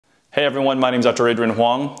Hey everyone, my name is Dr. Adrian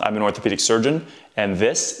Huang. I'm an orthopedic surgeon, and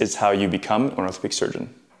this is how you become an orthopedic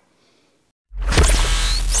surgeon.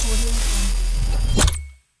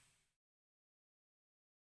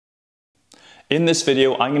 In this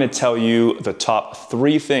video, I'm going to tell you the top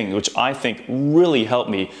 3 things which I think really helped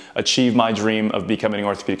me achieve my dream of becoming an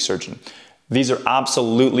orthopedic surgeon. These are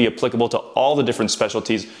absolutely applicable to all the different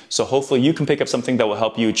specialties, so hopefully you can pick up something that will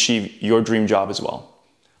help you achieve your dream job as well.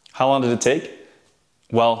 How long did it take?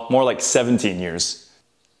 Well, more like 17 years.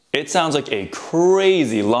 It sounds like a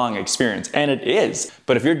crazy long experience, and it is.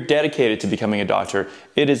 But if you're dedicated to becoming a doctor,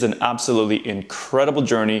 it is an absolutely incredible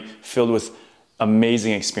journey filled with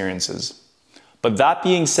amazing experiences. But that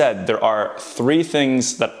being said, there are 3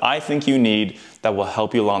 things that I think you need that will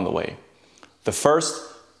help you along the way. The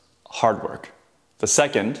first, hard work. The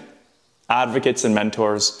second, advocates and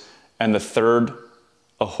mentors. And the third,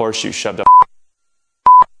 a horseshoe shoved up.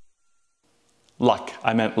 Luck.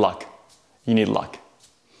 I meant luck. You need luck.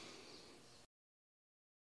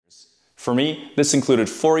 For me, this included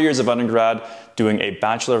 4 years of undergrad, doing a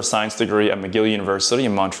Bachelor of Science degree at McGill University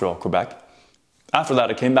in Montreal, Quebec. After that,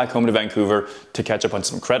 I came back home to Vancouver to catch up on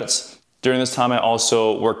some credits. During this time, I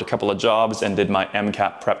also worked a couple of jobs and did my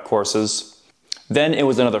MCAT prep courses. Then it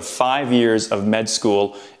was another 5 years of med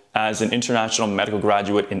school as an international medical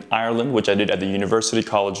graduate in Ireland, which I did at the University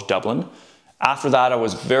College Dublin. After that, I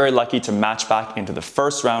was very lucky to match back into the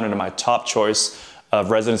first round into my top choice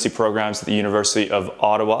of residency programs at the University of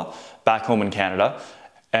Ottawa, back home in Canada.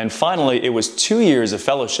 And finally, it was 2 years of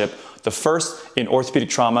fellowship, the first in orthopedic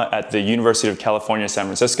trauma at the University of California, San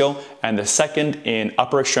Francisco, and the second in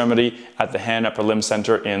upper extremity at the Hand Upper Limb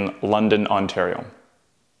Center in London, Ontario.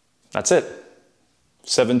 That's it.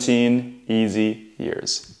 17 easy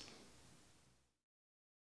years.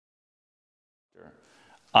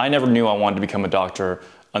 I never knew I wanted to become a doctor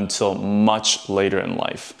until much later in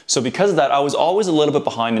life. So because of that, I was always a little bit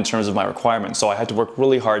behind in terms of my requirements, so I had to work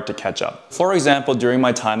really hard to catch up. For example, during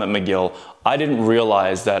my time at McGill, I didn't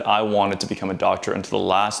realize that I wanted to become a doctor until the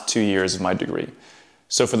last 2 years of my degree.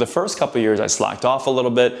 So for the first couple of years, I slacked off a little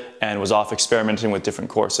bit and was off experimenting with different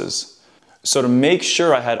courses. So to make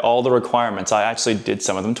sure I had all the requirements, I actually did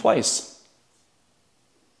some of them twice.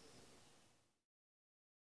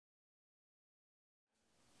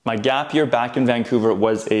 My gap year back in Vancouver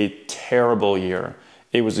was a terrible year.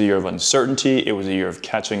 It was a year of uncertainty, it was a year of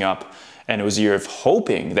catching up, and it was a year of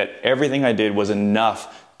hoping that everything I did was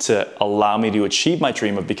enough to allow me to achieve my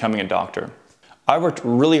dream of becoming a doctor. I worked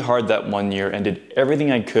really hard that 1 year and did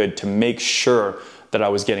everything I could to make sure that I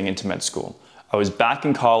was getting into med school. I was back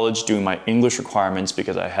in college doing my English requirements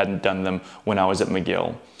because I hadn't done them when I was at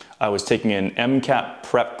McGill. I was taking an MCAT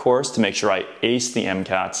prep course to make sure I aced the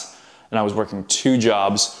MCATs. And I was working 2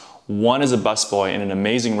 jobs. One as a busboy in an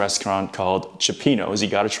amazing restaurant called Chipino's. You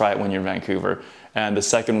gotta try it when you're in Vancouver. And the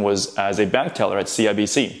second was as a bank teller at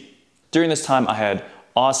CIBC. During this time, I had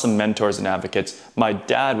awesome mentors and advocates. My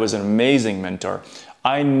dad was an amazing mentor.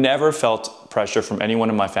 I never felt pressure from anyone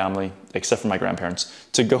in my family, except for my grandparents,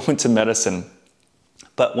 to go into medicine.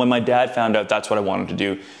 But when my dad found out that's what I wanted to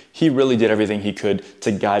do, he really did everything he could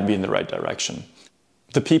to guide me in the right direction.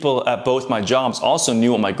 The people at both my jobs also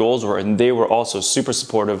knew what my goals were, and they were also super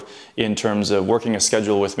supportive in terms of working a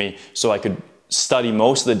schedule with me so I could study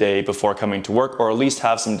most of the day before coming to work, or at least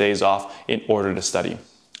have some days off in order to study.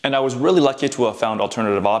 And I was really lucky to have found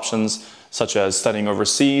alternative options, such as studying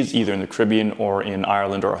overseas, either in the Caribbean or in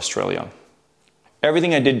Ireland or Australia.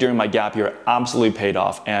 Everything I did during my gap year absolutely paid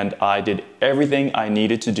off, and I did everything I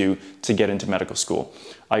needed to do to get into medical school.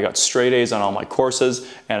 I got straight A's on all my courses,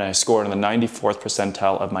 and I scored in the 94th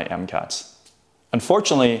percentile of my MCATs.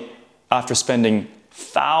 Unfortunately, after spending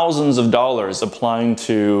thousands of dollars applying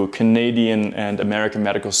to Canadian and American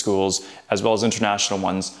medical schools, as well as international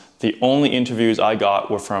ones, the only interviews I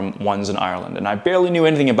got were from ones in Ireland. And I barely knew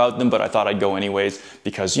anything about them, but I thought I'd go anyways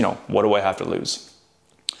because, you know, what do I have to lose?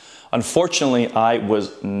 Unfortunately, I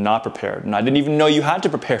was not prepared, and I didn't even know you had to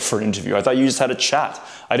prepare for an interview. I thought you just had a chat.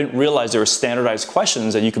 I didn't realize there were standardized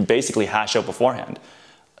questions that you could basically hash out beforehand.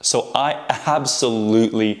 So I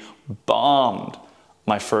absolutely bombed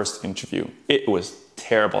my first interview. It was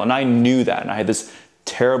terrible, and I knew that, and I had this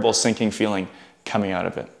terrible sinking feeling coming out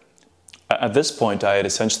of it. At this point, I had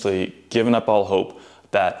essentially given up all hope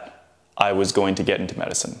that I was going to get into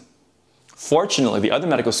medicine. Fortunately, the other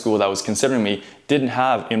medical school that was considering me didn't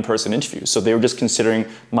have in-person interviews, so they were just considering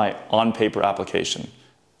my on-paper application.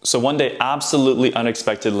 So one day, absolutely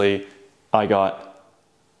unexpectedly, I got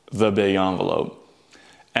the big envelope.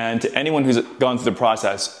 And to anyone who's gone through the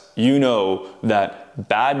process, you know that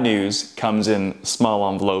bad news comes in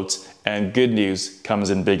small envelopes and good news comes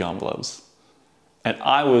in big envelopes. And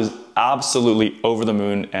I was absolutely over the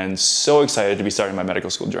moon and so excited to be starting my medical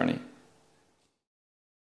school journey.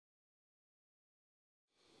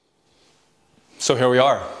 So here we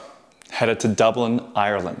are, headed to Dublin,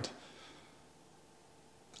 Ireland.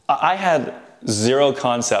 I had zero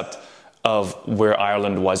concept of where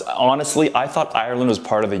Ireland was. Honestly, I thought Ireland was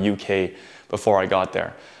part of the UK before I got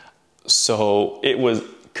there. So it was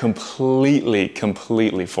completely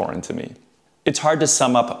foreign to me. It's hard to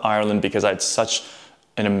sum up Ireland because I had such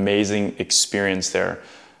an amazing experience there.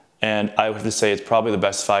 And I would have to say it's probably the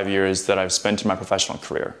best 5 years that I've spent in my professional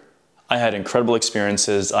career. I had incredible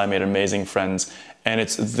experiences, I made amazing friends, and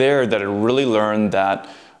it's there that I really learned that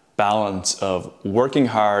balance of working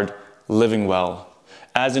hard, living well.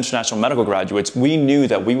 As international medical graduates, we knew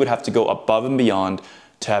that we would have to go above and beyond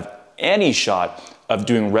to have any shot of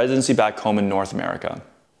doing residency back home in North America.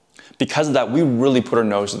 Because of that, we really put our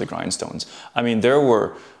nose to the grindstones. I mean, there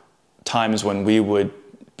were times when we would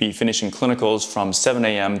be finishing clinicals from 7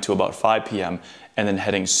 a.m. to about 5 p.m. and then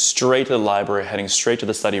heading straight to the library, heading straight to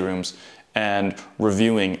the study rooms and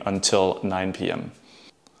reviewing until 9 p.m.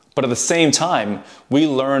 But at the same time, we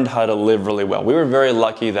learned how to live really well. We were very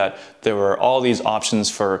lucky that there were all these options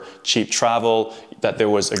for cheap travel, that there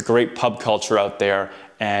was a great pub culture out there,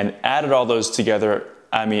 and added all those together,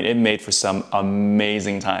 I mean, it made for some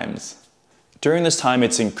amazing times. During this time,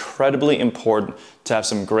 it's incredibly important to have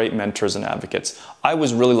some great mentors and advocates. I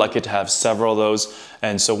was really lucky to have several of those,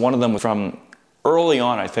 and so one of them from early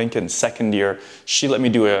on, I think in second year, she let me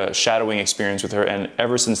do a shadowing experience with her, and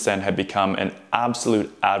ever since then had become an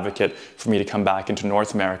absolute advocate for me to come back into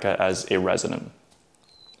North America as a resident.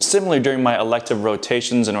 Similarly, during my elective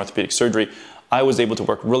rotations in orthopedic surgery, I was able to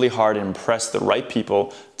work really hard and impress the right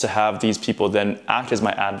people to have these people then act as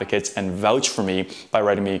my advocates and vouch for me by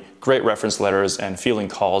writing me great reference letters and fielding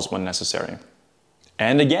calls when necessary.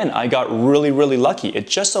 And again, I got really lucky. It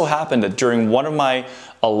just so happened that during one of my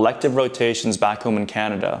elective rotations back home in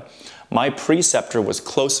Canada, my preceptor was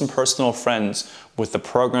close and personal friends with the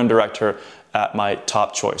program director at my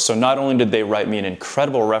top choice. So not only did they write me an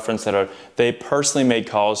incredible reference letter, they personally made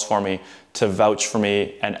calls for me to vouch for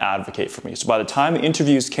me and advocate for me. So by the time the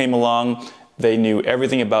interviews came along, they knew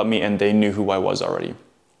everything about me and they knew who I was already.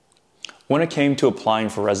 When it came to applying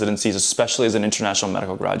for residencies, especially as an international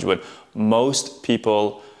medical graduate, most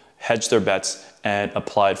people hedged their bets and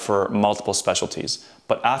applied for multiple specialties.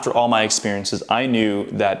 But after all my experiences, I knew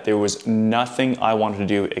that there was nothing I wanted to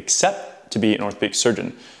do except to be an orthopedic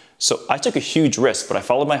surgeon. So I took a huge risk, but I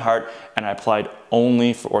followed my heart and I applied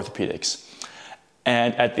only for orthopedics.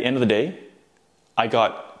 And at the end of the day, I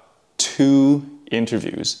got 2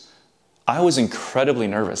 interviews. I was incredibly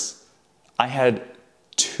nervous. I had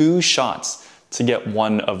 2 shots to get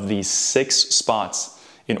one of the 6 spots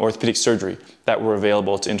in orthopedic surgery that were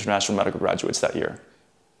available to international medical graduates that year,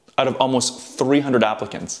 out of almost 300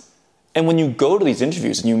 applicants. And when you go to these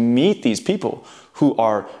interviews and you meet these people who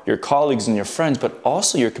are your colleagues and your friends, but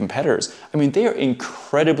also your competitors, I mean, they are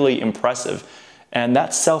incredibly impressive. And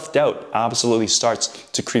that self-doubt absolutely starts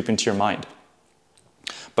to creep into your mind.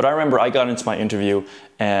 But I remember I got into my interview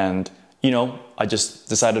and, I just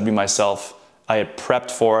decided to be myself. I had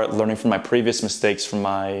prepped for it, learning from my previous mistakes from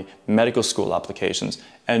my medical school applications,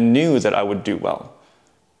 and knew that I would do well.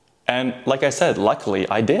 And like I said, luckily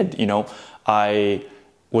I did. I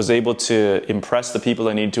was able to impress the people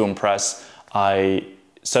I needed to impress. I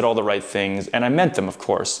said all the right things, and I meant them, of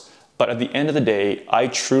course. But at the end of the day, I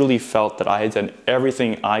truly felt that I had done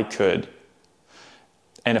everything I could.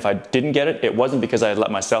 And if I didn't get it, it wasn't because I had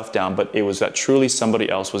let myself down, but it was that truly somebody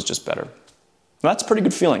else was just better. And that's a pretty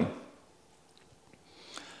good feeling.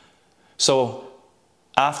 So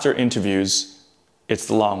after interviews, it's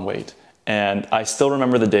the long wait. And I still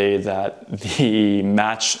remember the day that the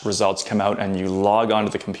match results come out and you log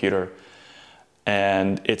onto the computer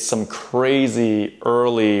and it's some crazy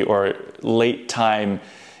early or late time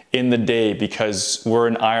in the day because we're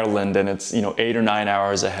in Ireland and it's 8 or 9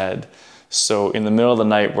 hours ahead. So in the middle of the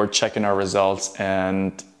night, we're checking our results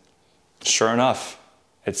and sure enough,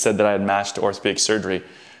 it said that I had matched to orthopedic surgery.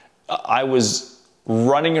 I was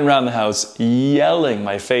running around the house, yelling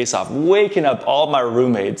my face off, waking up all my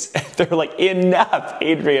roommates. They're like, enough,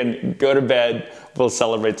 Adrian, go to bed, we'll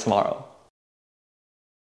celebrate tomorrow.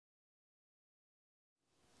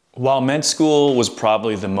 While med school was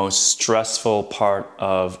probably the most stressful part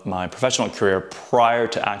of my professional career prior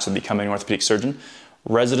to actually becoming an orthopedic surgeon,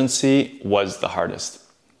 residency was the hardest.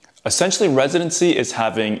 Essentially, residency is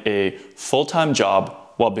having a full-time job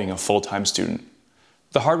while being a full-time student.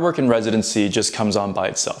 The hard work in residency just comes on by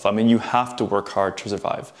itself. I mean, you have to work hard to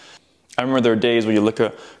survive. I remember there are days where you look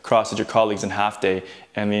across at your colleagues in half day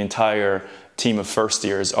and the entire team of first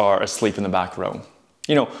years are asleep in the back row.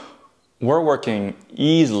 You know, we're working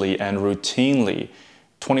easily and routinely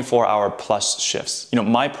 24-hour plus shifts. You know,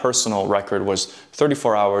 my personal record was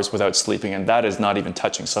 34 hours without sleeping, and that is not even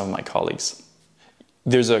touching some of my colleagues.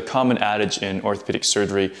 There's a common adage in orthopedic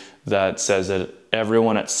surgery that says that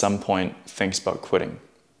everyone at some point thinks about quitting.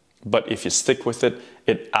 But if you stick with it,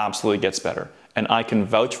 it absolutely gets better. And I can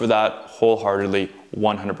vouch for that wholeheartedly,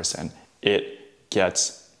 100%. It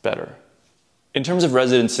gets better. In terms of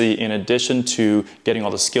residency, in addition to getting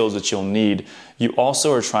all the skills that you'll need, you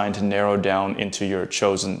also are trying to narrow down into your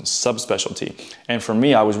chosen subspecialty. And for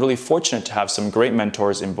me, I was really fortunate to have some great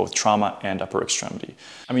mentors in both trauma and upper extremity.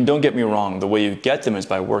 I mean, don't get me wrong, the way you get them is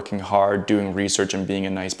by working hard, doing research, and being a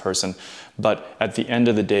nice person. But at the end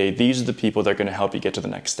of the day, these are the people that are going to help you get to the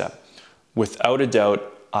next step. Without a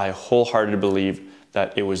doubt, I wholeheartedly believe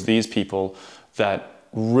that it was these people that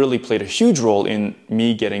really played a huge role in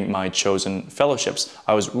me getting my chosen fellowships.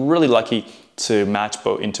 I was really lucky to match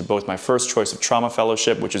into both my first choice of trauma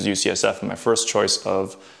fellowship, which was UCSF, and my first choice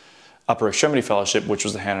of upper extremity fellowship, which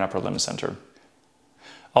was the Hand and Upper Limb Center.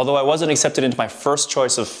 Although I wasn't accepted into my first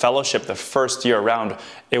choice of fellowship the first year around,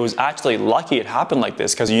 it was actually lucky it happened like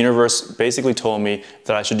this, because the universe basically told me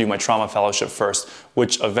that I should do my trauma fellowship first,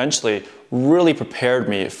 which eventually really prepared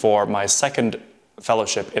me for my second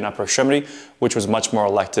fellowship in upper extremity, which was much more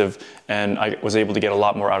elective, and I was able to get a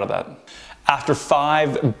lot more out of that. After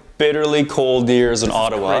 5 bitterly cold years in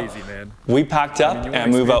Ottawa, we packed up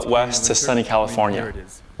and moved out west to sunny California.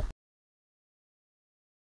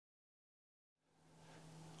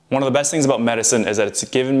 One of the best things about medicine is that it's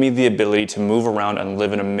given me the ability to move around and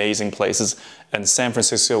live in amazing places, and San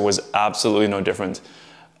Francisco was absolutely no different.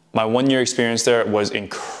 My 1-year experience there was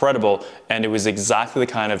incredible, and it was exactly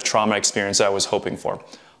the kind of trauma experience I was hoping for.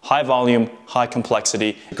 High volume, high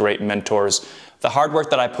complexity, great mentors. The hard work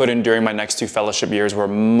that I put in during my next 2 fellowship years were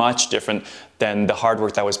much different than the hard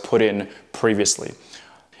work that was put in previously.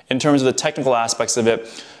 In terms of the technical aspects of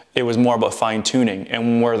it, it was more about fine-tuning,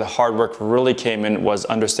 and where the hard work really came in was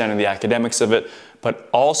understanding the academics of it, but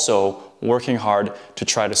also working hard to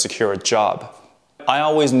try to secure a job. I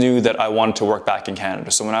always knew that I wanted to work back in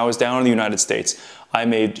Canada, so when I was down in the United States, I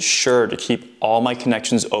made sure to keep all my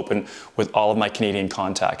connections open with all of my Canadian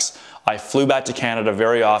contacts. I flew back to Canada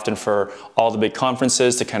very often for all the big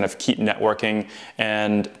conferences to kind of keep networking,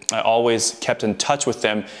 and I always kept in touch with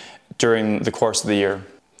them during the course of the year.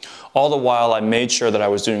 All the while, I made sure that I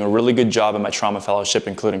was doing a really good job in my trauma fellowship,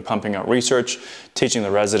 including pumping out research, teaching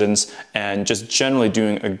the residents, and just generally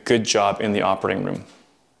doing a good job in the operating room.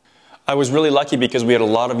 I was really lucky because we had a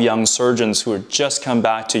lot of young surgeons who had just come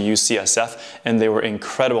back to UCSF, and they were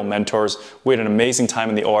incredible mentors. We had an amazing time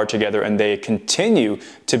in the OR together, and they continue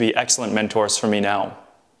to be excellent mentors for me now.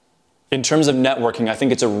 In terms of networking, I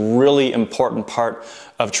think it's a really important part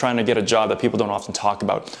of trying to get a job that people don't often talk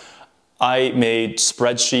about. I made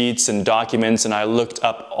spreadsheets and documents, and I looked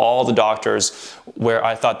up all the doctors where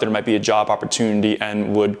I thought there might be a job opportunity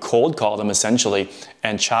and would cold call them essentially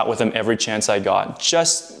and chat with them every chance I got,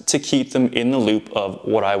 just to keep them in the loop of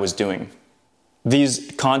what I was doing.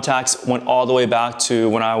 These contacts went all the way back to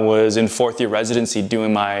when I was in 4th year residency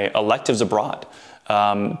doing my electives abroad.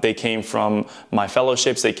 They came from my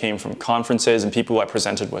fellowships, they came from conferences and people who I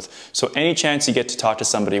presented with. So any chance you get to talk to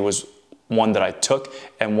somebody was one that I took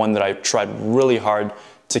and one that I tried really hard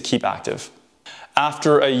to keep active.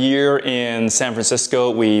 After a year in San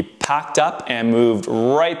Francisco, we packed up and moved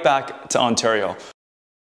right back to Ontario.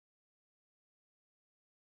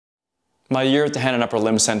 My year at the Hand and Upper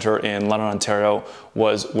Limb Center in London, Ontario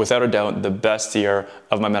was without a doubt the best year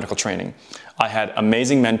of my medical training. I had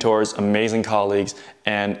amazing mentors, amazing colleagues,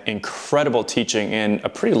 and incredible teaching in a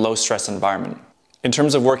pretty low stress environment. In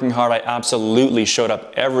terms of working hard, I absolutely showed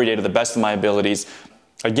up every day to the best of my abilities.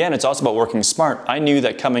 Again, it's also about working smart. I knew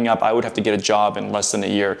that coming up, I would have to get a job in less than a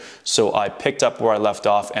year. So I picked up where I left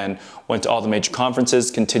off and went to all the major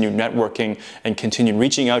conferences, continued networking, and continued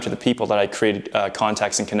reaching out to the people that I created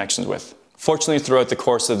contacts and connections with. Fortunately, throughout the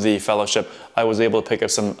course of the fellowship, I was able to pick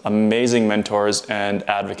up some amazing mentors and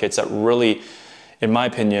advocates that really, in my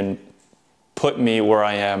opinion, put me where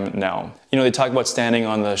I am now. You know, they talk about standing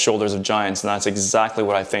on the shoulders of giants, and that's exactly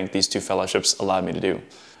what I think these 2 fellowships allowed me to do.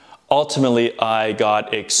 Ultimately, I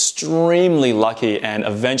got extremely lucky and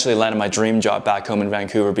eventually landed my dream job back home in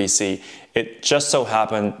Vancouver, BC. It just so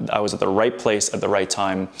happened I was at the right place at the right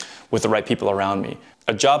time with the right people around me.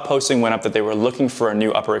 A job posting went up that they were looking for a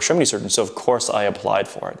new upper extremity surgeon, so of course I applied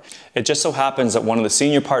for it. It just so happens that one of the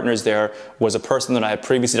senior partners there was a person that I had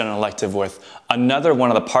previously done an elective with. Another one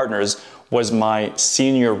of the partners was my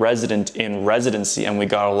senior resident in residency, and we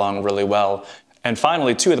got along really well. And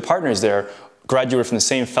finally, two of the partners there graduated from the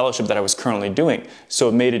same fellowship that I was currently doing, so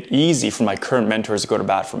it made it easy for my current mentors to go to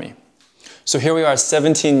bat for me. So here we are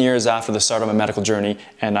 17 years after the start of my medical journey,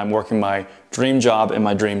 and I'm working my dream job in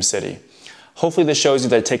my dream city. Hopefully this shows you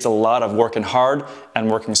that it takes a lot of working hard and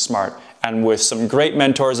working smart. And with some great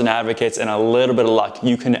mentors and advocates and a little bit of luck,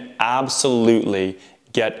 you can absolutely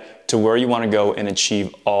get to where you want to go and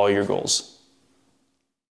achieve all your goals.